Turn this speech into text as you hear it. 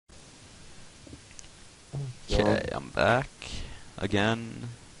Okay, I'm back again.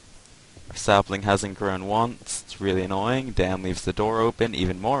 Our sapling hasn't grown once. It's really annoying. Dan leaves the door open,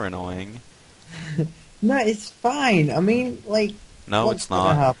 even more annoying. No, it's fine. I mean, like, No, what's it's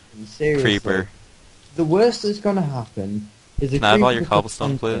gonna not. happen? Seriously. Creeper. The worst that's gonna happen is a Can I have all creeper your to come cobblestone,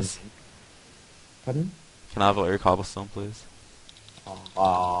 wandering please? in. Pardon? Can I have all your cobblestone, please?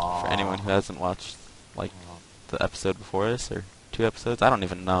 For anyone who Ah. hasn't watched, like, the episode before this, or 2 episodes, I don't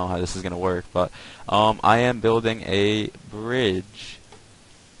even know how this is gonna work, but, I am building a bridge.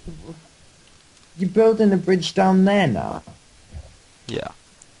 You're building a bridge down there now. Yeah.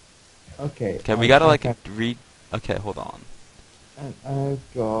 Okay, Okay, we I, gotta, I like, can. Okay, hold on. Oh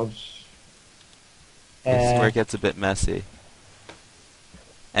God. This is where Uh, it gets a bit messy.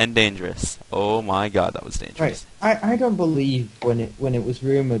 And dangerous. Oh my god, that was right. dangerous. I don't believe when it was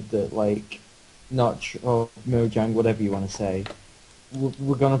rumored that like, Notch or Mojang, whatever you want to say,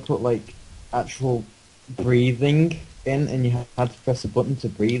 we're gonna put like actual breathing in, and you had to press a button to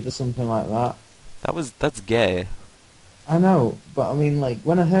breathe or something like that. That's gay. I know, but I mean, like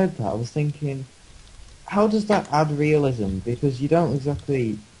when I heard that, I was thinking, how does that add realism? Because you don't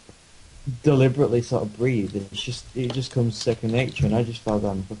exactly deliberately sort of breathe. It just comes second nature, and I just fell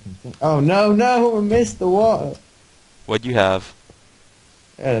down the fucking thing. Oh no, no! I missed the water. What'd you have?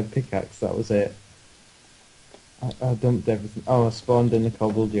 I had a pickaxe. That was it. I dumped everything. Oh, I spawned in the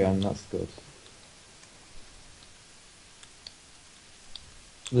cobble gem. That's good.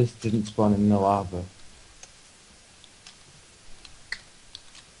 This didn't spawn in the lava.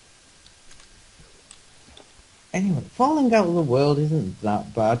 Anyway, falling out of the world isn't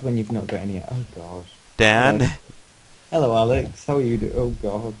that bad when you've not got any. Oh god. Hello. Dan? Hello, Alex. How are you doing? Oh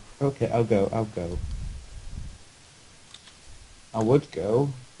god. Okay, I'll go. I'll go. I would go.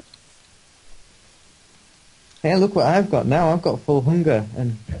 Hey, look what I've got now. I've got full hunger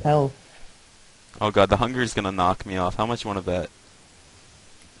and health. Oh god, the hunger's gonna knock me off. How much you wanna bet?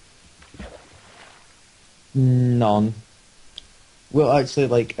 None. Well, actually,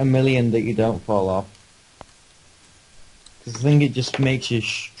 like a million that you don't fall off. Because I think it just makes you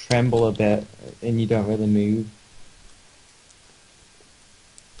tremble a bit and you don't really move.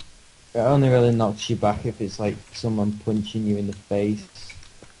 It only really knocks you back if it's like someone punching you in the face.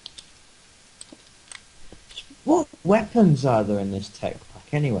 What weapons are there in this tech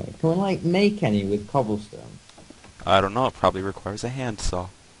pack anyway? Can we like make any with cobblestone? I don't know, it probably requires a handsaw.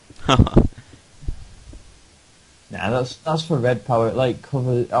 Nah, that's for red power. It like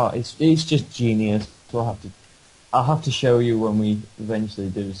covers. Oh, it's just genius. I'll have to show you when we eventually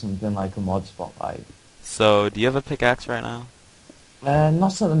do something like a mod spotlight. So, do you have a pickaxe right now?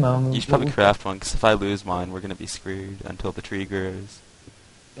 Not at the You moment. should But probably craft one, because if I lose mine, we're gonna be screwed until the tree grows.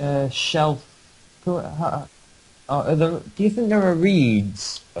 shelf. Do you think there are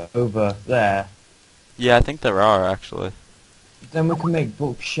reeds over there? Yeah, I think there are, actually. Then we can make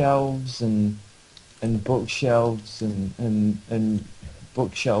bookshelves and bookshelves and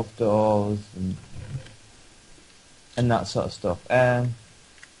bookshelf doors and that sort of stuff.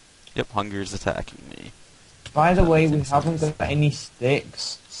 Yep, hunger's attacking me. By the That way, makes we any haven't sense. got any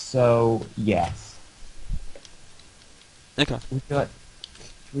sticks, so yes. Okay. Would you like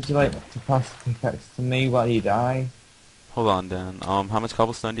Would you like to pass the pickaxe to me while you die? Hold on, Dan. How much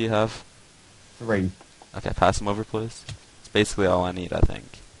cobblestone do you have? 3. Okay, pass them over, please. It's basically all I need, I think.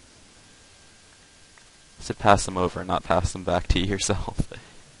 I said pass them over, not pass them back to yourself.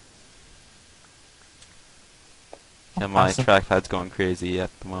 I'll Yeah, my pass them. trackpad's going crazy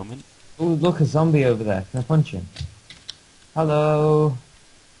at the moment. Oh, look, a zombie over there. Can I punch him? Hello.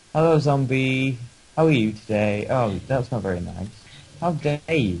 Hello, zombie. How are you today? Oh, that's not very nice. How dare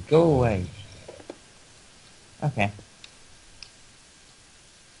you? Go away. Okay.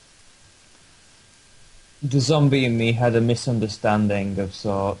 The zombie and me had a misunderstanding of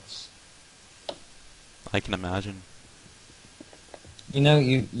sorts. I can imagine. You know,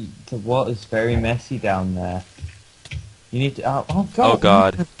 the water's very messy down there. You need to. Oh Oh God!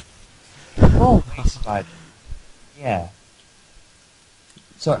 god. Oh, me, spider. Yeah.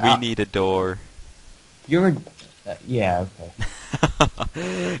 So We need a door. you're a. Yeah.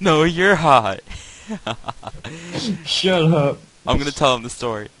 Okay. No, you're hot. Shut up. I'm gonna tell him the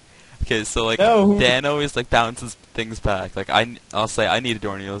story. Okay, so like No. Dan always like bounces things back. Like I'll say I need a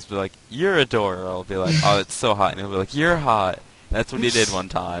door, and he'll be like, "You're a door." Or I'll be like, "Oh, it's so hot," and he'll be like, "You're hot." That's what he did one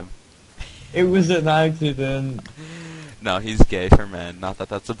time. It was an accident. No, he's gay for men. Not that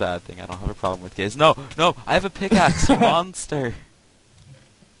that's a bad thing. I don't have a problem with gays. No, no, I have a pickaxe, you monster.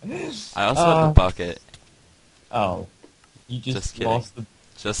 I also have a Uh, bucket. oh. You Just just kidding. lost the.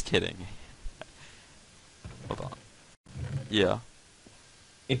 Just kidding. Hold on. Yeah.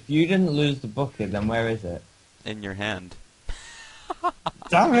 If you didn't lose the bucket, then where is it? In your hand.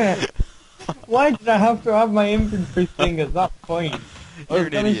 Damn it! Why did I have to have my inventory thing at that point? I You're was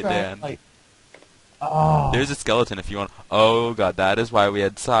an gonna idiot, try Dan. and, like, oh. There's a skeleton if you want. Oh god, that is why we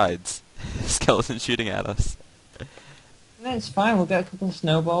had sides. Skeleton shooting at us. No, it's fine. We'll get a couple of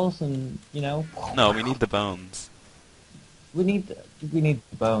snowballs and, you know. No, we need the bones. We need the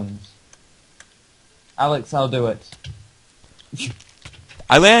bones. Alex, I'll do it.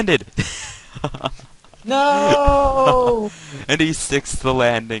 I landed! No! And he sticks the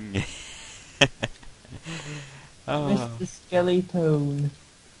landing. Oh. Mr. Skeleton.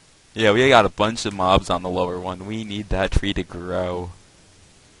 Yeah, we got a bunch of mobs on the lower one. We need that tree to grow.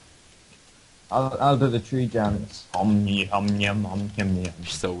 I'll do the tree dance. Yum yum yum yum yum. You're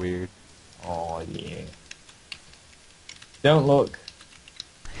so weird. Oh yeah. Don't look.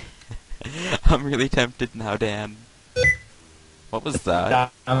 I'm really tempted now, Dan. What was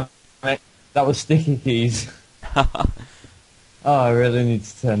that? Damn it. That was sticky keys. Oh, I really need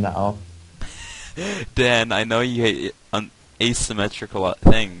to turn that off. Dan, I know you hate asymmetrical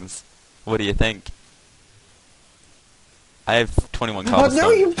things. What do you think? I have 21 Oh cobblestone. no,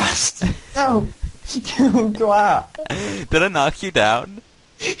 you bastard! No! You twat! Did I knock you down?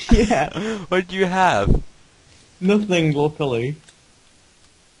 Yeah. What did you have? Nothing, luckily.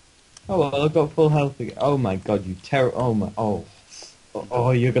 Oh well, I've got full health again. Oh my god, you oh my,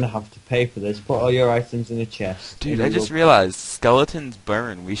 oh, you're gonna have to pay for this. Put all your items in a chest. Dude, and I you just will- realized skeletons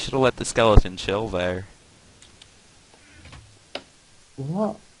burn. We should have let the skeleton chill there.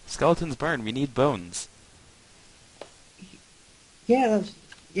 What? Skeletons burn. We need bones.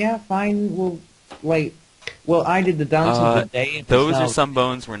 Yeah, fine, wait. Well, I did the dance of the day. and Those it's are now- some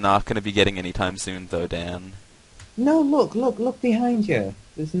bones we're not going to be getting anytime soon, though, Dan. No, look behind you.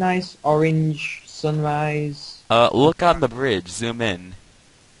 There's nice orange sunrise. Look on the bridge. Zoom in.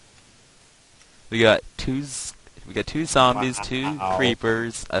 We got two zombies, two Wow.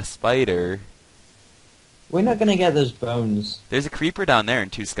 creepers, a spider. We're not gonna get those bones. There's a creeper down there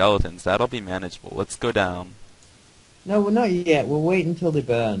and two skeletons. That'll be manageable. Let's go down. No, we're not yet. We'll wait until they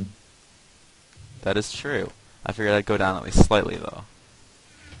burn. That is true. I figured I'd go down at least slightly, though.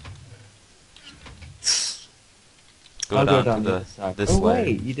 I'll go down to the other side. this Oh layer.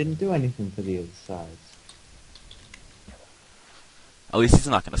 wait, you didn't do anything for the other sides. At least he's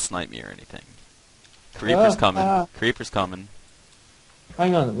not going to snipe me or anything. Creeper's coming. Creeper's coming.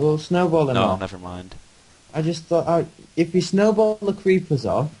 Hang on, we'll snowball them No, off. never mind. I just thought, if we snowball the creepers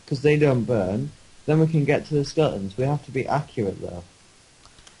off, because they don't burn, then we can get to the skeletons. We have to be accurate, though.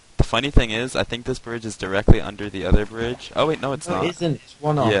 The funny thing is, I think this bridge is directly under the other bridge. Oh wait, no, it's No, not. it isn't. It's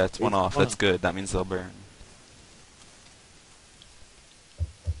one off. Yeah, it's one off. That's good. That means they'll burn.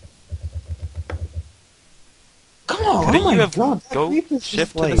 Come on! Couldn't Oh my you have god! that go creeper's shift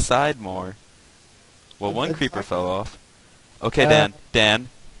just to like... the side more? Well, one It's creeper like- fell off. Okay, Dan.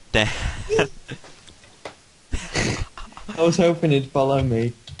 I was hoping he'd follow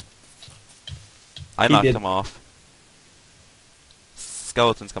me. I He knocked did. him off.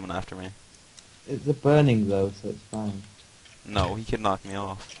 Skeleton's coming after me. It's a burning, though, so it's fine. No, he could knock me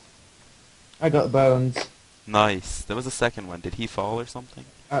off. I got bones. Nice. There was a second one. Did he fall or something?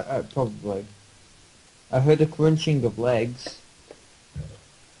 Probably. I heard a crunching of legs.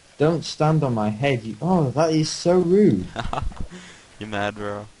 Don't stand on my head, you... Oh, that is so rude. You mad,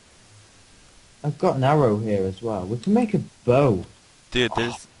 bro? I've got an arrow here as well. We can make a bow. Dude,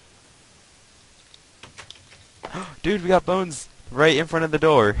 there's... Dude, we got bones right in front of the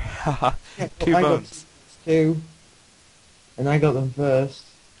door. Yeah, Two I got bones. two. And I got them first.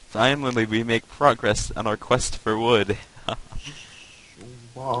 Finally, we make progress on our quest for wood.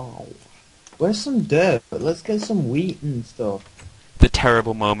 Wow. Where's some dirt? Let's get some wheat and stuff. The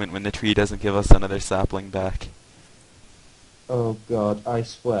terrible moment when the tree doesn't give us another sapling back. Oh god, I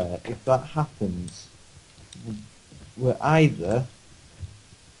swear, if that happens, we're either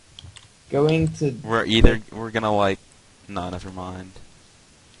going to... We're gonna like... No, never mind.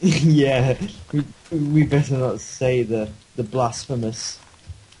 Yeah, we better not say the blasphemous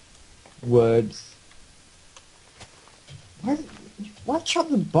words. Why chop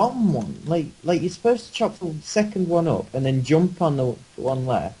the bottom one? Like you're supposed to chop the second one up and then jump on the one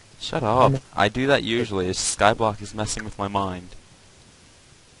left. Shut up. I do that usually. It's Skyblock is messing with my mind.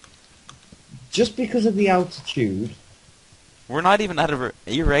 Just because of the altitude. We're not even at an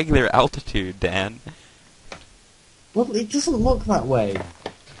irregular altitude, Dan. Well, it doesn't look that way.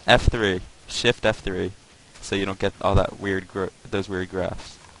 F3. Shift F3. So you don't get all that weird those weird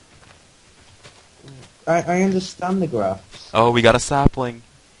graphs. I understand the graphs. Oh, we got a sapling.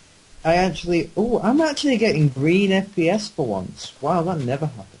 I'm actually getting green FPS for once. Wow, that never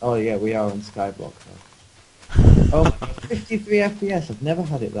happened. Oh yeah, we are on Skyblock now. Oh my god, 53 FPS. I've never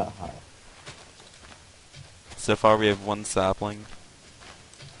had it that high. So far we have one sapling.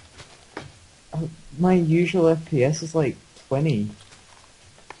 My usual FPS is like 20.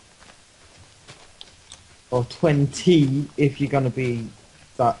 Or 20 if you're gonna be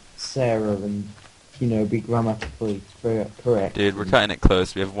that Sarah and, be grammatically correct. Dude, we're cutting it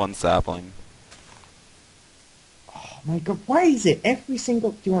close. We have one sapling. Oh my god, why is it every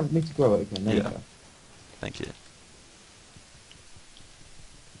single... Do you want me to grow it again? There you Yeah. go. Thank you.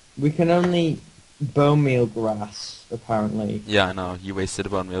 We can only bone meal grass, apparently. Yeah, I know. You wasted a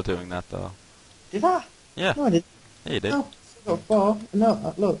bone meal doing that, though. Did I? Yeah. No, I didn't. Yeah, you did. No, I still got 4.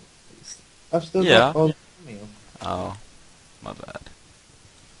 No, look. I've still Yeah. got all the bone meal. Oh, my bad.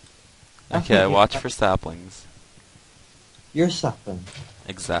 I Okay, think watch for saplings. You're sapping.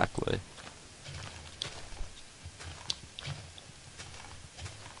 Exactly.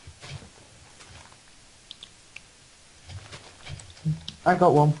 I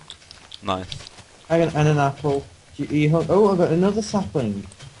got one. Nice. And an apple. Oh, I got another sapling.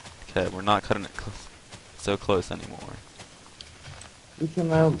 Okay, we're not cutting it so close anymore. We can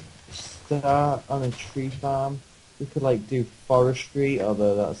now start on a tree farm. We could like do forestry,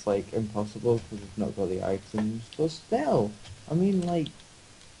 although that's like impossible because we've not got the items. But still, I mean like,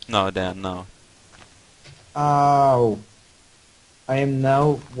 No, Dan, no. ow! I am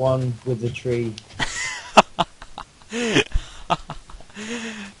now one with the tree.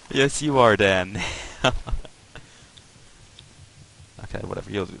 Yes, you are, Dan. Okay, whatever,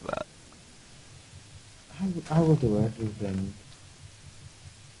 you'll do that. I will do everything.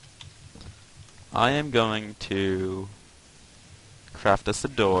 I am going to craft us a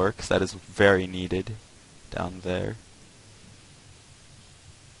door, because that is very needed down there.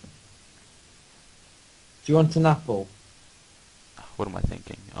 Do you want an apple? What am I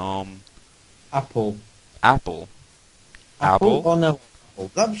thinking? Apple. Apple. Apple? Apple? Oh no,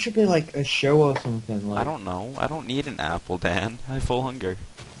 apple. That should be like a show or something. Like I don't know. I don't need an apple, Dan. I have full hunger.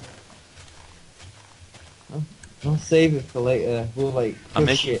 I'll save it for later. We'll like. I'm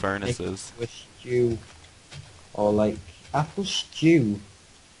push making it, furnaces. make it into a stew, or like apple stew.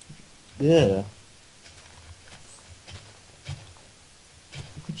 Yeah.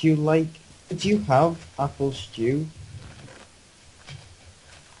 Could you have apple stew?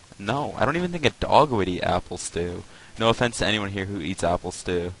 No, I don't even think a dog would eat apple stew. No offense to anyone here who eats apple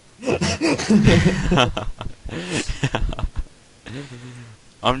stew.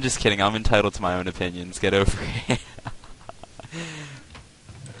 I'm just kidding. I'm entitled to my own opinions. Get over it.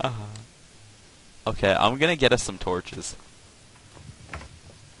 Okay, I'm gonna get us some torches.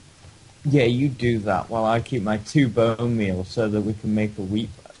 Yeah, you do that while I keep my 2 bone meal so that we can make a wheat.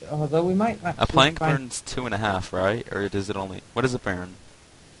 Although we might actually A plank find... burns 2.5, right? Or does it only... What does it burn?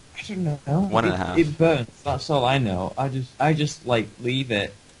 I don't know. 1.5. It burns. That's all I know. I just like leave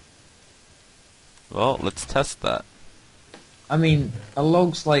it. Well, let's test that. I mean, a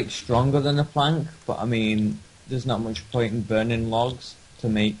log's like stronger than a plank, but I mean, there's not much point in burning logs to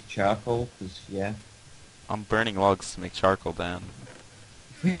make charcoal, because, yeah. I'm burning logs to make charcoal, Dan.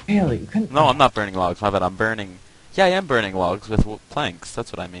 Really? You couldn't... No, I'm not burning logs. My bad. I'm burning... Yeah, I am burning logs with planks.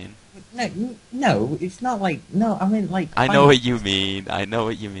 That's what I mean. No, it's not like... No, I mean, like... I know what you mean. I know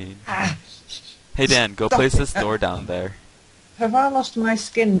what you mean. Ah, Hey, Dan, go stop place it. this door down there. Have I lost my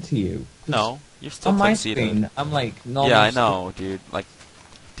skin to you? 'Cause No, you're still on my tuxedoed. screen, I'm like... normal Yeah, I skin. know, dude. Like,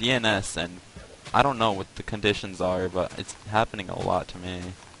 DNS, and I don't know what the conditions are, but it's happening a lot to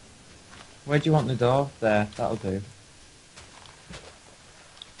me. Where do you want the door? There, that'll do.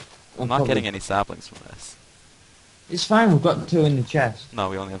 I'm not getting any saplings from this. It's fine, we've got 2 in the chest. No,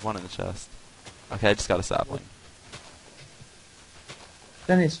 we only have 1 in the chest. Okay, I just got a sapling.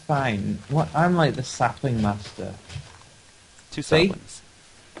 Then it's fine. What? I'm like the sapling master. 2 See? saplings.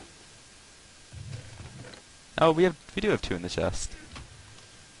 Oh, we do have 2 in the chest.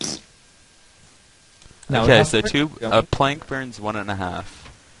 No, we Okay, have so 3, 2 don't we? plank burns 1.5.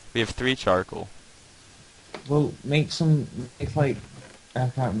 We have 3 charcoal. We'll make some... If like... I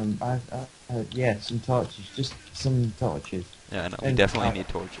can't remember. Yeah, some torches. Just some torches. Yeah, I know. We And definitely need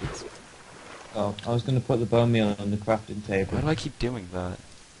torches. Oh, I was going to put the bone meal on the crafting table. Why do I keep doing that?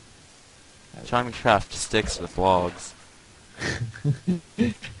 Trying to craft sticks with logs.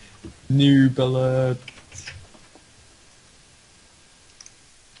 Noob alert.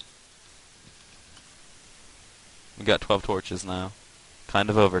 We got 12 torches now. Kind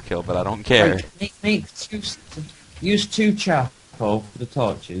of overkill, but I don't care. Right, use 2 charcoal for the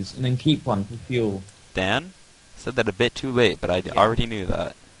torches, and then keep 1 for fuel. Dan? Said that a bit too late, but I already knew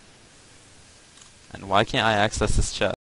that. And why can't I access this chest?